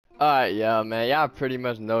Alright, yeah, man. Y'all pretty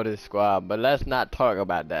much know this squad, but let's not talk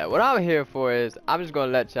about that. What I'm here for is, I'm just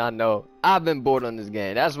gonna let y'all know, I've been bored on this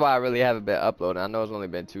game. That's why I really haven't been uploading. I know it's only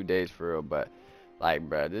been 2 days for real, but, like,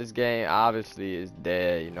 bruh, this game obviously is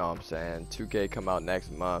dead, you know what I'm saying? 2K come out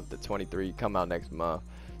next month, the 23 come out next month.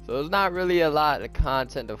 So there's not really a lot of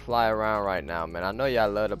content to fly around right now, man. I know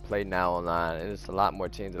y'all love to play now online, and there's a lot more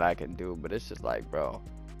teams that I can do, but it's just like, bro,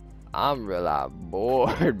 I'm real out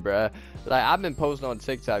bored, bruh. Like, I've been posting on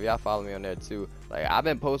TikTok. Y'all follow me on there too. Like, I've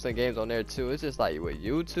been posting games on there too. It's just like with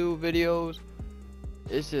YouTube videos,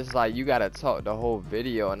 it's just like you gotta talk the whole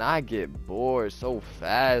video, and I get bored so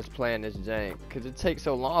fast playing this game because it takes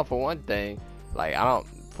so long. For one thing, like,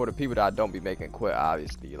 for the people that I don't be making quit,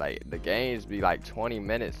 obviously, like, the games be like 20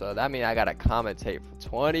 minutes, so that means I gotta commentate for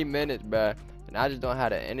 20 minutes, bruh. And I just don't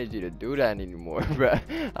have the energy to do that anymore, bruh.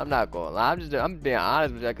 I'm not gonna lie. I'm being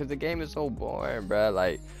honest with you, cause the game is so boring, bruh.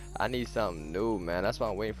 Like, I need something new, man. That's why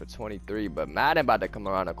I'm waiting for 23. But Madden about to come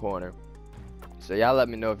around the corner, so y'all let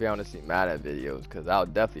me know if y'all wanna see Madden videos, cause I'll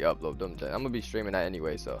definitely upload them. I'm gonna be streaming that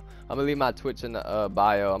anyway, so I'm gonna leave my Twitch in the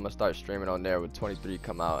bio. I'm gonna start streaming on there when 23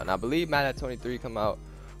 come out, and I believe Madden 23 come out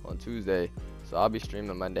on Tuesday, so I'll be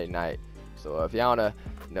streaming Monday night. So if y'all wanna,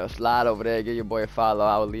 slide over there, give your boy a follow.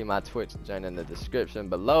 I will leave my Twitch joint in the description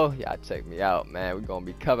below. Y'all check me out, man. We're gonna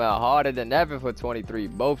be coming out harder than ever for 23,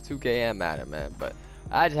 both 2K and Madden, man. But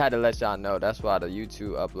I just had to let y'all know. That's why the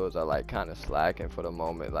YouTube uploads are like kind of slacking for the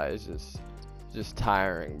moment. Like, it's just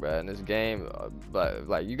tiring, bro. In this game, but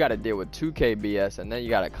like, you gotta deal with 2K BS, and then you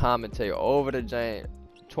gotta commentate over the joint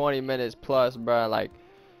 20 minutes plus, bro. Like,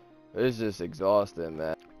 it's just exhausting,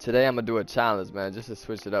 man. Today I'm gonna do a challenge, man, just to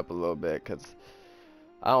switch it up a little bit, cause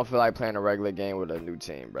I don't feel like playing a regular game with a new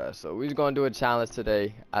team, bro. So we're just gonna do a challenge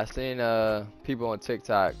today. I seen people on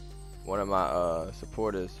TikTok, one of my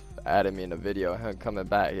supporters added me in the video, him coming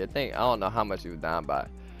back. I don't know how much he was down by,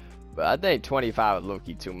 but I think 25 is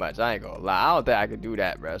low-key too much. I ain't gonna lie. I don't think I could do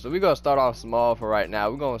that, bro. So we're gonna start off small for right now.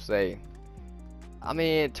 We're gonna say, I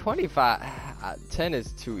mean, 25, 10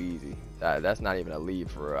 is too easy. That's not even a lead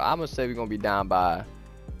for real. I'm gonna say we're gonna be down by,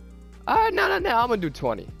 no, I'm gonna do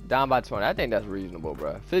 20. Down by 20. I think that's reasonable,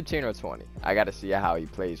 bro. 15 or 20. I gotta see how he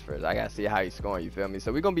plays first. I gotta see how he's scoring, you feel me?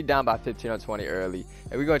 So we're gonna be down by 15 or 20 early,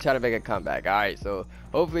 and we're gonna try to make a comeback. Alright, so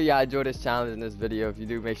hopefully y'all enjoy this challenge in this video. If you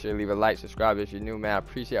do, make sure to leave a like, subscribe if you're new, man. I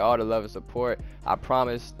appreciate all the love and support. I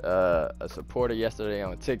promised a supporter yesterday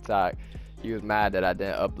on TikTok. He was mad that I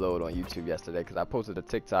didn't upload on YouTube yesterday, because I posted a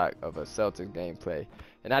TikTok of a Celtics gameplay,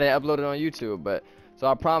 and I didn't upload it on YouTube. But so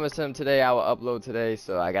I promised him today I will upload today,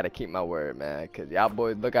 so I gotta keep my word, man. Cause y'all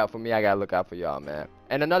boys look out for me, I gotta look out for y'all, man.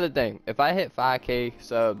 And another thing, if I hit 5K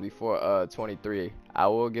subs before 23, I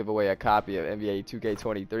will give away a copy of NBA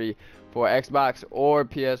 2K23 for Xbox or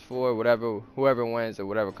PS4, whoever wins or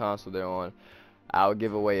whatever console they're on. I'll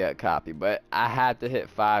give away a copy, but I have to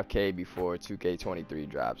hit 5K before 2K23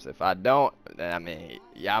 drops. If I don't, then I mean,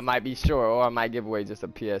 y'all might be sure, or I might give away just a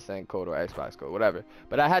PSN code or Xbox code, whatever.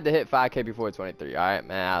 But I had to hit 5K before 23. All right,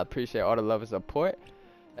 man. I appreciate all the love and support,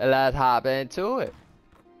 and let's hop into it.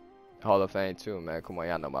 Hall of Fame too, man. Come on,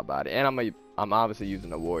 y'all know my body, and I'm obviously using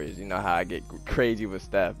the Warriors. You know how I get crazy with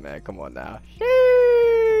Steph, man. Come on now.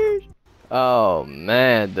 Sheesh. Oh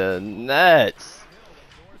man, the Nets.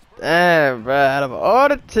 Damn, bro, out of all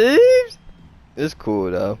the teams, it's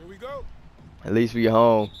cool though. At least we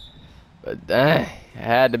home. But dang, it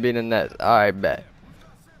had to be the Nets. Alright, bet.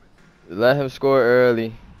 Let him score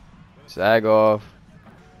early. Sag off.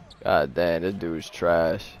 God damn, this dude's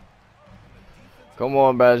trash. Come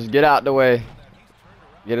on, bro, just get out the way.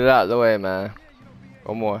 Get it out the way, man.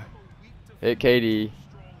 One more. Hit KD.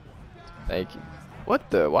 Thank you.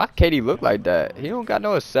 What the? Why KD look like that? He don't got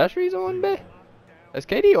no accessories on, man. Does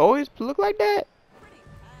KD always look like that?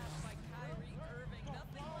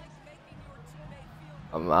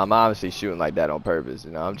 I'm obviously shooting like that on purpose,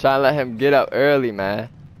 you know. I'm trying to let him get up early, man.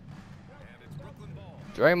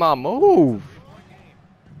 Draymond, move.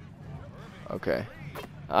 Okay.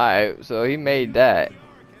 Alright, so he made that.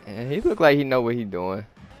 And he looked like he know what he doing.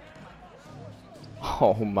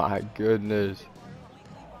 Oh my goodness.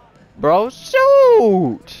 Bro,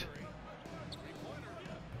 shoot!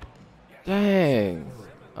 Dang.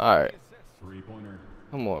 Alright.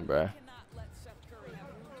 Come on, bro.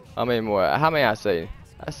 How many more? How many I say?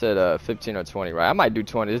 I said 15 or 20, right? I might do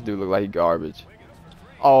 20. This dude look like he garbage.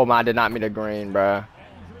 Oh my, I did not mean the green, bro.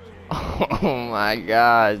 Oh my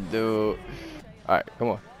gosh, dude. Alright, come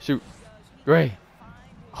on. Shoot. Green.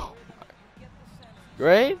 Oh my.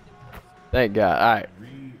 Green? Thank God.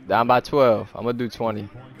 Alright. Down by 12. I'm gonna do 20.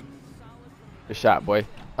 Good shot, boy.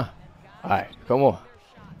 Alright, come on.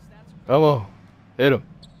 Come on. Hit him.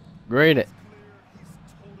 Green it.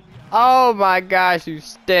 Oh my gosh, you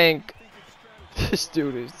stink. This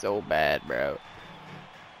dude is so bad, bro.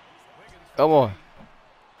 Come on.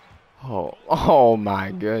 Oh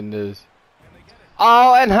my goodness.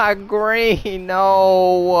 Oh, and I green.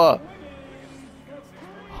 No.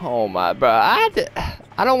 Oh my, bro. I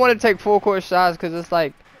don't want to take full court shots because it's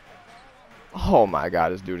like, oh my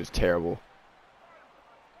god, this dude is terrible.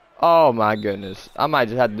 Oh my goodness. I might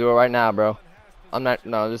just have to do it right now, bro. I'm not,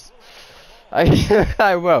 no, just,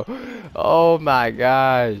 I will. Oh my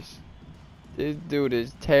gosh. This dude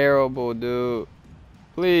is terrible, dude.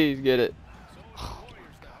 Please get it. Oh my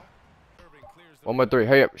god. 1 more 3.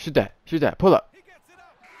 Hurry up. Shoot that. Shoot that. Pull up.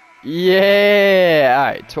 Yeah.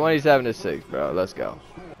 Alright. 27-6, bro. Let's go.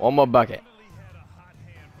 1 more bucket.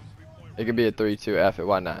 It could be a 3-2 effort.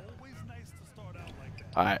 Why not?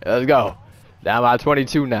 Alright. Let's go. Down by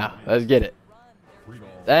 22 now. Let's get it.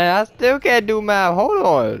 Damn, I still can't do math. Hold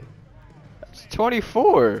on. That's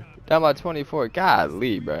 24. Down by 24.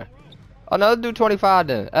 Golly, bro. Oh, no, let's do 25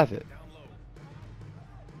 then. F it.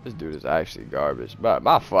 This dude is actually garbage. But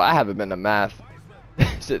my fault. I haven't been to math.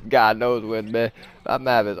 Since God knows when, man. My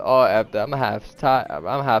math is all after. I'm half tired.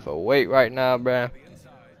 I'm half awake right now, bro.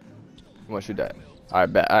 Come on, shoot that.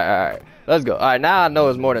 Alright, bet. Alright. Let's go. Alright, now I know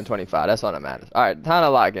it's more than 25. That's all that matters. Alright, time to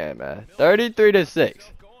lock in, man. 33-6.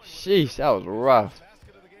 Sheesh, that was rough.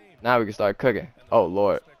 Now we can start cooking. Oh,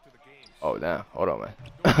 Lord. Oh, damn. Hold on, man.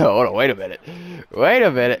 Hold on. Wait a minute. Wait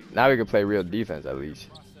a minute. Now we can play real defense, at least.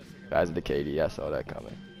 Guys, the KD. I saw that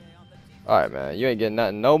coming. Alright, man. You ain't getting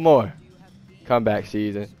nothing no more. Comeback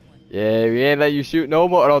season. Yeah, we ain't let you shoot no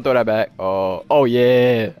more. Oh, don't throw that back. Oh,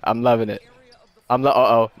 yeah. I'm loving it.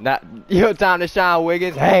 Uh-oh. Not your time to shine,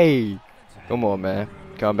 Wiggins. Hey. Come on, man.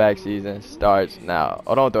 Comeback season starts now.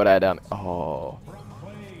 Oh, don't throw that down. Oh.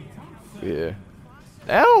 Yeah.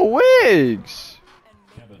 Oh, Wiggs.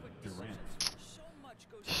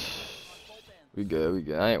 We good, we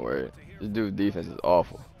good. I ain't worried. This dude's defense is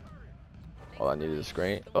awful. All I need is a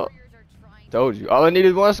screen. Oh, told you. All I need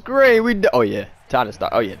is one screen. Oh yeah, time to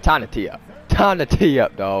start. Oh yeah, time to tee up. Time to tee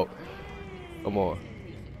up, dog. Come on.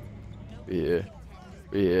 We here.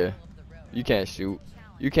 We here. You can't shoot.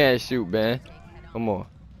 You can't shoot, man. Come on.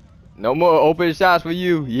 No more open shots for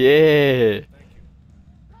you. Yeah.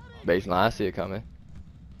 Baseline, I see it coming.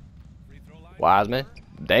 Wiseman.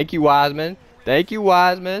 Thank you, Wiseman. Thank you,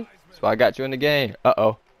 Wiseman. That's why I got you in the game.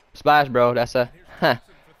 Uh-oh. Splash, bro. That's a... Huh.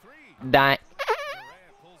 Dang.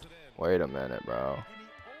 Wait a minute, bro.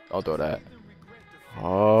 Don't throw that.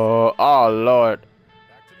 Oh, Lord.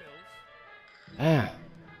 Damn.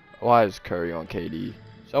 Why is Curry on KD?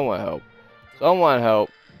 Someone help. Someone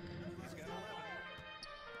help.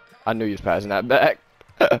 I knew you was passing that back.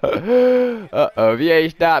 Uh-oh. If you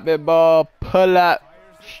ain't stopping, ball, pull up.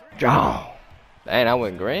 Strong. Dang, I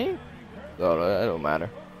went green? Oh, that don't matter.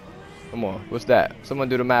 Come on. What's that? Someone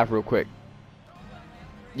do the math real quick.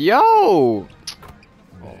 Yo!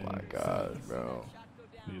 Oh my God, bro.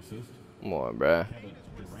 Come on, bro.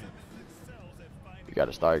 You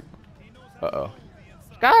gotta start. Uh-oh.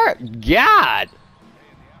 Start! God!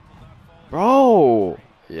 Bro!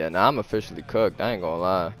 Yeah, now I'm officially cooked. I ain't gonna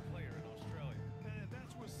lie.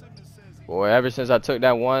 Boy, ever since I took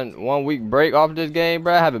that one week break off this game,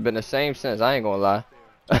 bro, I haven't been the same since. I ain't gonna lie.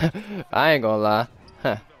 I ain't gonna lie.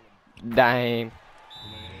 Huh. Dang.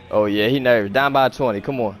 Oh yeah, he nervous. Down by 20.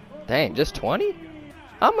 Come on. Dang, just 20?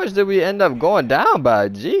 How much did we end up going down by?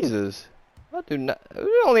 Jesus. I do not.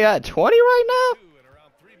 We only at 20 right now?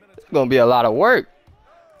 It's gonna be a lot of work.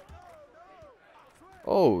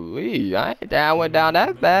 Holy, I went down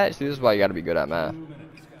that bad. See, this is why you gotta be good at math.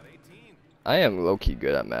 I am low-key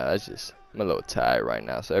good at math. That's just, I'm a little tired right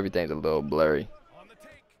now, so everything's a little blurry.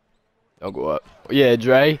 Don't go up. Yeah,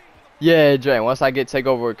 Dre. Yeah, Dre. Once I get take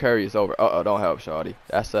over with Curry, it's over. Uh-oh, don't help, shawty.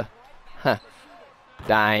 That's a... Huh.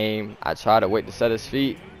 Dime. I tried to wait to set his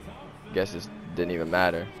feet. Guess it didn't even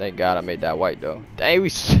matter. Thank God I made that white, though. Dang, we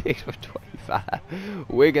 6 for 25.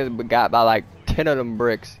 Wiggins got by like 10 of them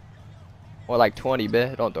bricks. Or like 20,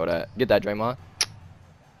 bitch. Don't throw that. Get that, Draymond.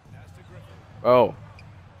 Oh.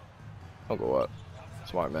 Don't go up.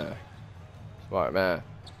 Smart man. Smart man.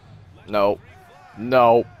 No.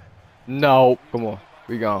 No. No. Come on.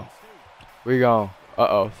 We gone. We gone.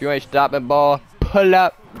 Uh-oh. If you ain't stopping ball, pull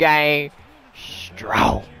up, gang.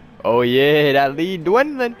 Strong. Oh, yeah. That lead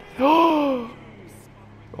dwindling. Come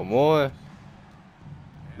on.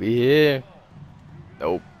 We here.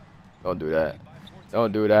 Nope. Don't do that.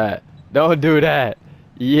 Don't do that. Don't do that.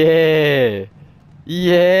 Yeah.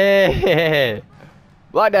 Yeah.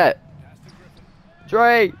 Block that.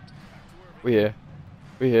 Dre. We here.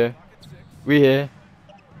 We here. We here.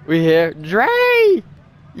 We here. Dre.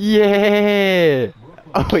 Yeah.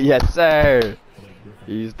 Oh, yes, sir.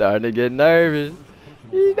 He's starting to get nervous.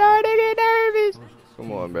 He's starting to get nervous.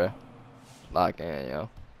 Come on, bro. Lock in, yo.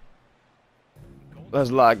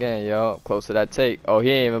 Let's lock in, yo. Close to that take. Oh, he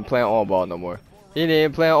ain't even playing on ball no more. He ain't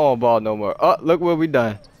even playing on ball no more. Oh, look what we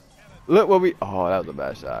done. Look what we. Oh, that was a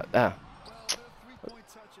bad shot. Damn.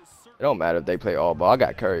 It don't matter if they play all ball. I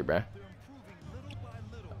got Curry, bro.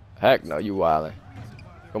 Heck no, you wildin'.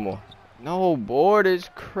 Come on. No, board is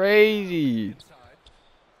crazy.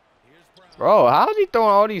 Bro, how is he throwing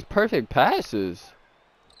all these perfect passes?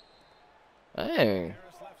 Dang.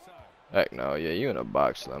 Heck no, yeah, you in a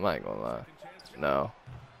box, Slim. I ain't gonna lie. No.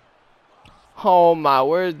 Oh my,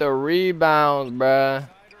 where's the rebounds, bruh?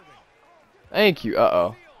 Thank you.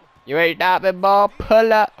 Uh-oh. You ain't stopping ball.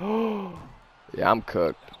 Pull up. Yeah, I'm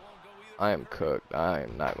cooked. I am cooked. I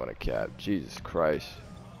am not gonna cap. Jesus Christ.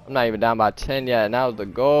 I'm not even down by 10 yet, and that was the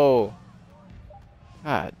goal.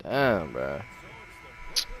 God damn, bruh.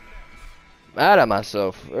 Mad at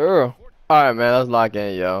myself. Alright, man, let's lock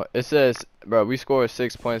in, yo. It says, bro, we scored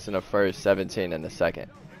 6 points in the first, 17 in the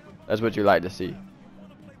second. That's what you like to see.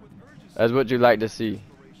 That's what you like to see.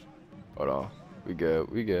 Hold on. We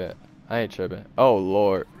good. We good. I ain't tripping. Oh,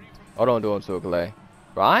 Lord. Oh, don't do him to a Clay.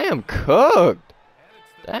 Bro, I am cooked.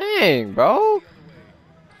 Dang, bro.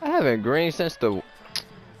 I haven't green since the...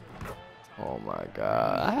 Oh, my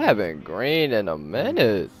God. I haven't green in a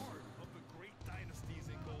minute.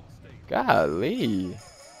 Golly.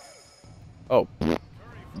 Oh,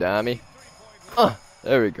 dummy.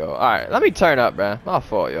 There we go. Alright, let me turn up, bruh. My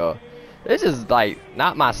fault, y'all. This is, like,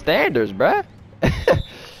 not my standards, bruh.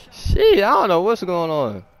 Shit, I don't know what's going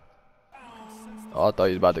on. Oh, I thought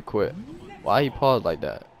he was about to quit. Why he paused like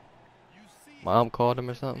that? Mom called him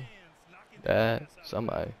or something? Dad?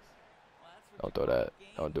 Somebody. Don't throw that.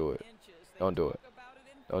 Don't do it. Don't do it.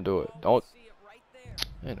 Don't do it. Don't.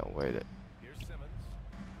 Ain't no way that.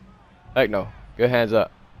 Heck no. Good hands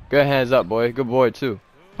up. Good hands up, boy. Good boy, too.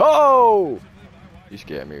 Oh! You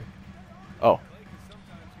scared me. Oh.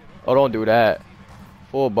 Oh, don't do that.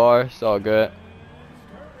 Full bar. It's all good.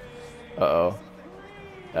 Uh-oh.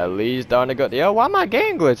 That lead's starting to go. Yo, why my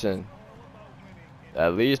game glitching?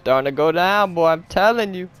 That lead's starting to go down, boy. I'm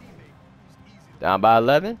telling you. Down by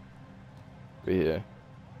 11? We here.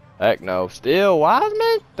 Heck no. Still,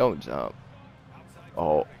 Wiseman? Don't jump.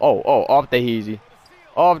 Oh, oh, oh. Off the heezy.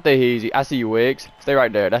 Off the heezy. I see you, Wiggs. Stay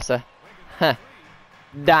right there. That's a... Huh.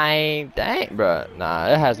 Dang, bruh. Nah,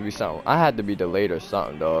 it has to be something. I had to be delayed or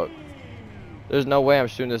something, dog. There's no way I'm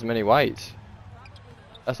shooting this many whites.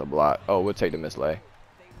 That's a block. Oh, we'll take the mislay.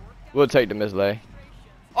 We'll take the mislay.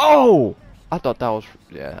 Oh! I thought that was...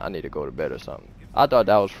 Yeah, I need to go to bed or something. I thought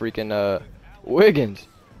that was freaking, Wiggins.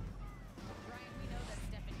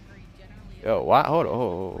 Yo, why? Hold on.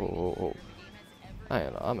 Oh.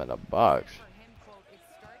 I'm in a box.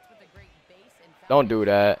 Don't do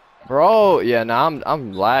that. Bro, yeah, nah,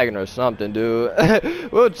 I'm lagging or something, dude.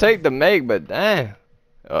 We'll take the make, but damn.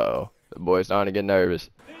 Uh-oh. The boy's starting to get nervous.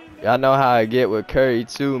 Y'all know how I get with Curry,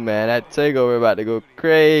 too, man. That takeover about to go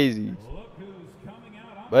crazy.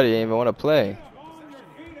 Buddy ain't even want to play.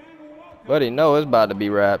 Buddy know it's about to be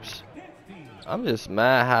raps. I'm just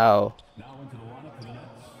mad how...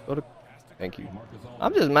 Thank you.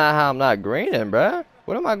 I'm just mad how I'm not greening, bruh.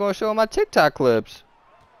 What am I going to show on my TikTok clips?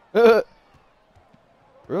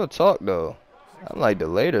 Real talk, though. I'm like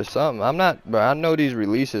delayed or something. I'm not, bro. I know these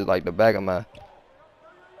releases like the back of my...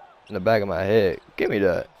 In the back of my head. Give me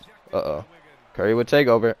that. Uh-oh. Curry would take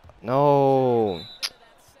over. No.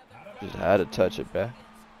 Just had to touch it, bruh.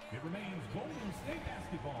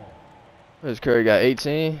 Where's Curry got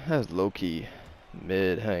 18? That's low-key.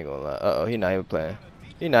 Mid. I ain't gonna lie. Uh-oh. He not even playing.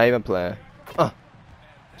 He not even playing.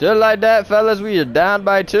 Just like that, fellas. We are down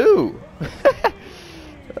by 2.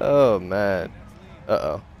 Oh, man.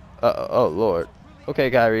 Uh-oh. Uh-oh. Oh, Lord. Okay,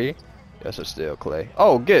 Kyrie. That's a steal, Clay.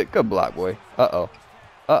 Oh, good block, boy. Uh-oh.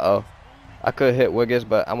 Uh-oh. I could hit Wiggins,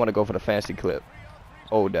 but I want to go for the fancy clip.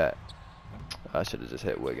 Hold that. I should have just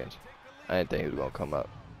hit Wiggins. I didn't think he was going to come up.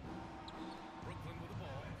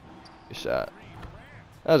 Good shot.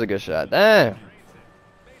 That was a good shot. Damn.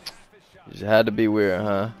 You just had to be weird,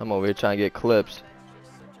 huh? I'm over here trying to get clips.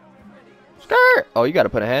 Skirt! Oh, you got to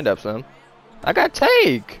put a hand up, son. I got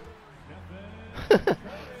take.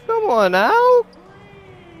 Come on now.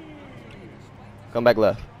 Come back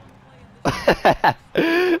left.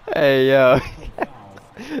 Hey, yo.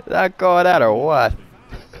 Did I call that or what?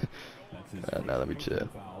 Now let me chill.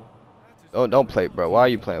 Don't play, bro. Why are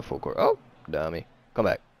you playing full court? Oh, dummy. Come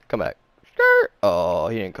back. Come back. Skirt. Oh,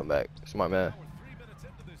 he didn't come back. Smart man.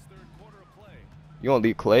 You want to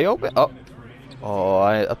leave Clay open? Oh. Oh,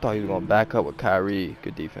 I thought he was going to back up with Kyrie.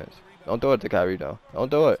 Good defense. Don't throw it to Kyrie, though. Don't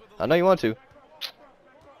throw it. I know you want to.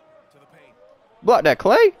 Block that,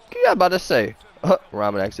 Clay. You got about to say.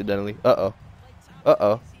 Ramen accidentally. Uh-oh.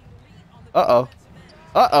 Uh-oh. Uh-oh.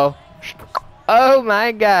 Uh-oh. Oh,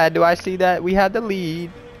 my God. Do I see that? We had the lead.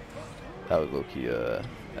 That was low-key, ass.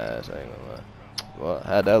 I ain't gonna lie. Well,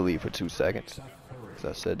 I had that lead for 2 seconds. Because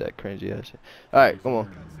I said that cringy ass shit. Alright, come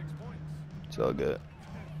on. It's all good.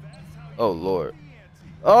 Oh, Lord.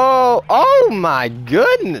 Oh my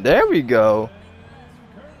goodness. There we go.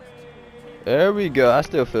 There we go. I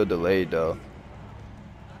still feel delayed, though.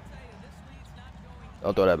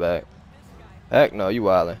 Don't throw that back. Heck no, you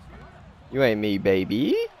wildin'. You ain't me,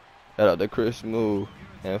 baby. Shout out to Chris Move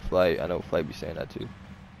and Flight. I know Flight be saying that too.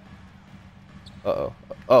 Uh-oh.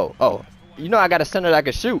 Oh. You know I got a center that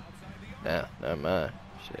can shoot. Nah, never mind.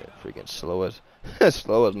 Shit, freaking slow as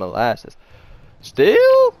slow as molasses.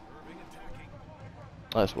 Still?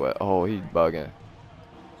 That's what. Oh, he's bugging.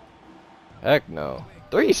 Heck no.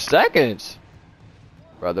 3 seconds.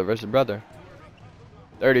 Brother versus brother.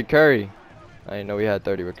 30 Curry. I didn't know we had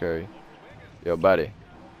 30 with Curry. Yo, buddy.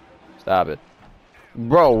 Stop it.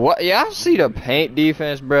 Bro, what? Yeah, I see the paint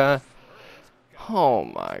defense, bruh. Oh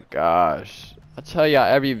my gosh. I tell y'all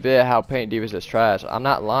every vid how paint defense is trash. I'm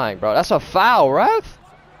not lying, bro. That's a foul, ref.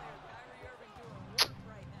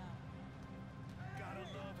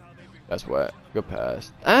 That's wet. Good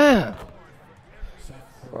pass. Ah!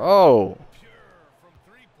 Bro.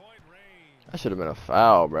 That should have been a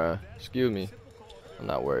foul, bro. Excuse me. I'm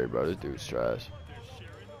not worried, bro. This dude's trash.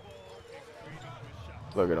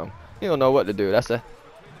 Look at him. He don't know what to do. That's a...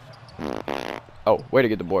 Oh, way to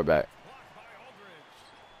get the board back.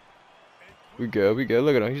 We good. We good.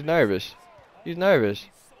 Look at him. He's nervous. He's nervous.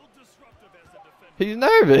 He's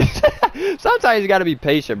nervous. Sometimes you gotta be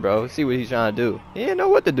patient, bro. See what he's trying to do. He didn't know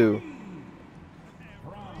what to do.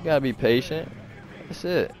 You gotta be patient. That's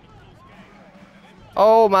it.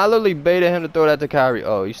 Oh, my! I literally baited him to throw that to Kyrie.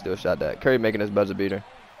 Oh, he still shot that. Curry making his buzzer beater.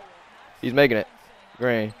 He's making it.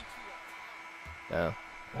 Green. Down.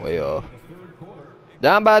 Way off.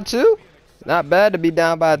 Down by 2? Not bad to be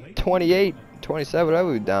down by 28, 27, whatever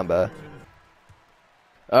we down by.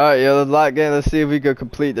 Alright, yo, let's lock in. Let's see if we can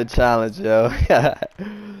complete the challenge, yo. I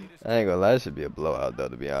ain't gonna lie, it should be a blowout, though,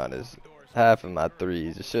 to be honest. Half of my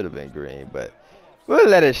threes, it should have been green, but we'll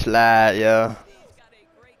let it slide, yo.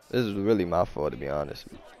 This is really my fault, to be honest.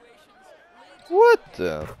 What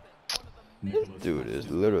the? This dude is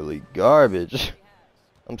literally garbage.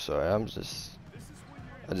 I'm sorry,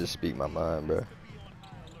 I just speak my mind, bro.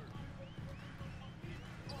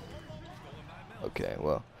 Okay,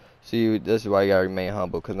 well, see, this is why you gotta remain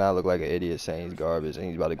humble, because now I look like an idiot saying he's garbage, and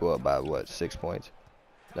he's about to go up by, what, 6 points?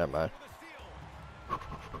 Never mind.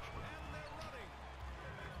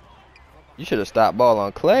 You should have stopped ball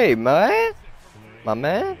on Clay, man. My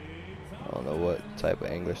man. I don't know what type of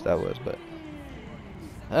English that was, but...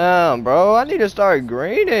 Damn, bro, I need to start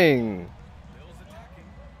greening.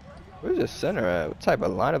 Where's the center at? What type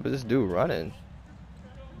of lineup is this dude running?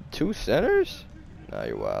 2 centers? Nah,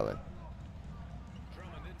 you're wildin'.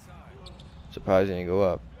 Surprised he didn't go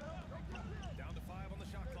up.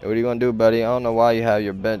 Hey, what are you gonna do, buddy? I don't know why you have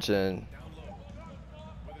your bench in.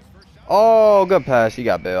 Oh, good pass. He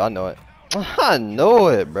got Bill. I know it. I know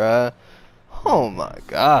it, bruh. Oh my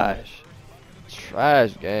gosh.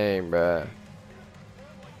 Trash game, bruh.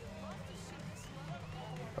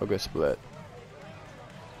 Oh, good split.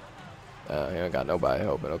 He ain't got nobody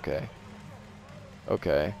helping. Okay.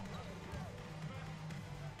 Okay.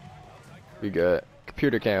 We good.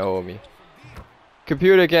 Computer can't hold me.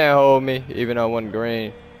 Computer can't hold me, even though I went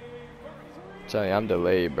green. I'm telling you, I'm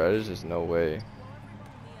delayed, bro. There's just no way.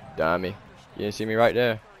 Dummy. You didn't see me right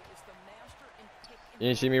there. You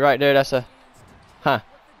didn't see me right there. That's a... Huh.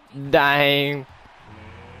 Dang.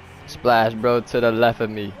 Splash, bro, to the left of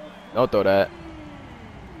me. Don't throw that.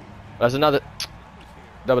 That's another...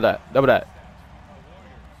 Double that. Double that.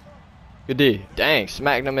 Good D. Dang.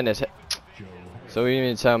 Smacked him in his head. So you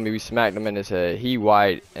didn't tell me we smacked him in his head. He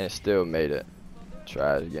white and still made it.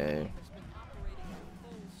 Trash game.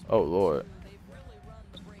 Oh, Lord.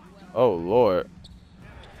 Oh, Lord.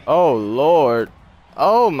 Oh, Lord.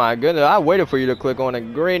 Oh, my goodness. I waited for you to click on the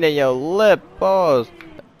green in your lip. Pause.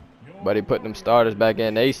 But he put them starters back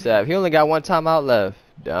in ASAP. He only got 1 timeout left.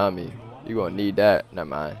 Dummy. You gonna need that. Never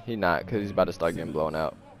mind. He not, because he's about to start getting blown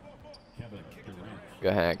out.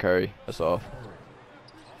 Good hand, Curry. That's off.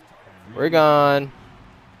 We're gone.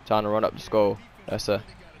 Trying to run up the score. That's a...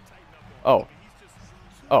 Oh.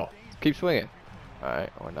 Oh. Keep swinging.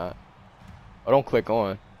 Alright, or not. Oh, don't click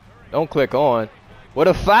on. Don't click on. What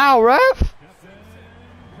a foul, ref!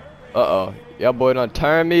 Uh-oh. Y'all boy done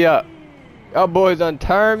turn me up. Y'all boys done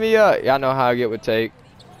turn me up. Y'all know how I get with take.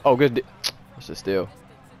 Oh, good. That's a steal.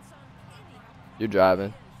 You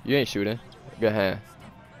driving. You ain't shooting. Good hand.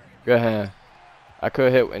 Good hand. I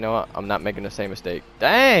could hit. You know what? I'm not making the same mistake.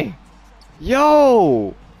 Dang.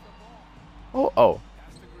 Yo. Oh, oh.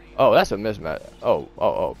 Oh, that's a mismatch. Oh,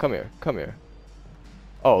 oh, oh. Come here. Come here.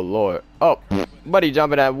 Oh, Lord. Oh, buddy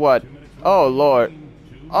jumping at what? Oh, Lord.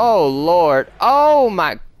 Oh, Lord. Oh,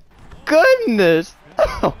 my goodness.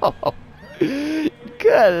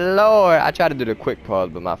 Good Lord. I tried to do the quick pause,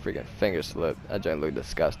 but my freaking finger slipped. That joint look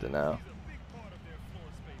disgusting now.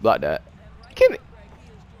 Block that. Give me.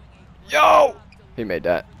 Yo. He made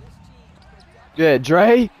that. Yeah,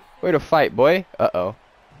 Dre. Way to fight, boy. Uh-oh.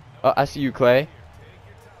 Oh, I see you, Clay.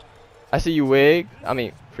 I see you, Wig. I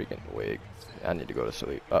mean, freaking Wig. I need to go to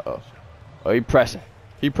sleep. Uh-oh. Oh, he pressing.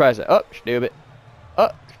 He pressing. Oh, stupid. Oh,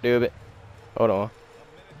 stupid. Hold on.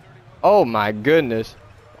 Oh, my goodness.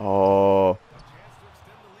 Oh.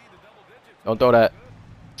 Don't throw that.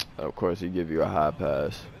 Of course, he give you a high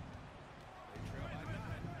pass.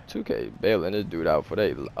 2K bailing this dude out for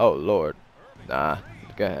they. Oh, Lord. Nah.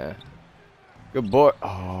 Go ahead. Good boy.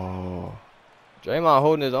 Oh. Draymond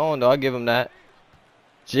holding his own, though. I'll give him that.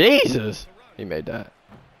 Jesus. He made that.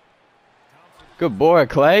 Good boy,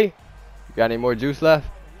 Clay. You got any more juice left?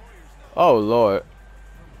 Oh, Lord.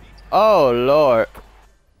 Oh, Lord.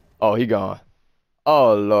 Oh, he gone.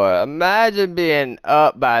 Oh, Lord. Imagine being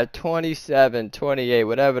up by 27, 28,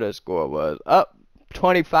 whatever the score was. Up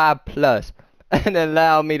 25 plus. And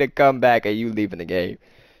allow me to come back and you leaving the game.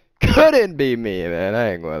 Couldn't be me, man.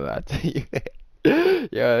 I ain't gonna lie to you.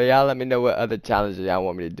 Yo, y'all let me know what other challenges y'all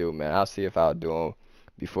want me to do, man. I'll see if I'll do them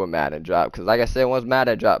before Madden drop. Because like I said, once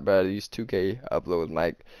Madden drop, bro, these 2K uploads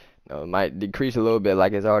might decrease a little bit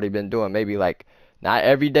like it's already been doing. Maybe like not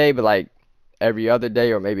every day, but like every other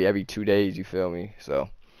day or maybe every 2 days, you feel me? So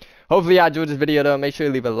hopefully y'all enjoyed this video though. Make sure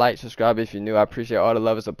you leave a like, subscribe if you're new. I appreciate all the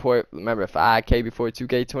love and support. Remember 5K before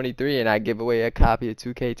 2K23 and I give away a copy of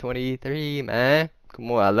 2K23, man. Come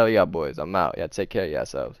on, I love y'all boys. I'm out. Y'all take care of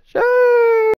yourselves. Sure.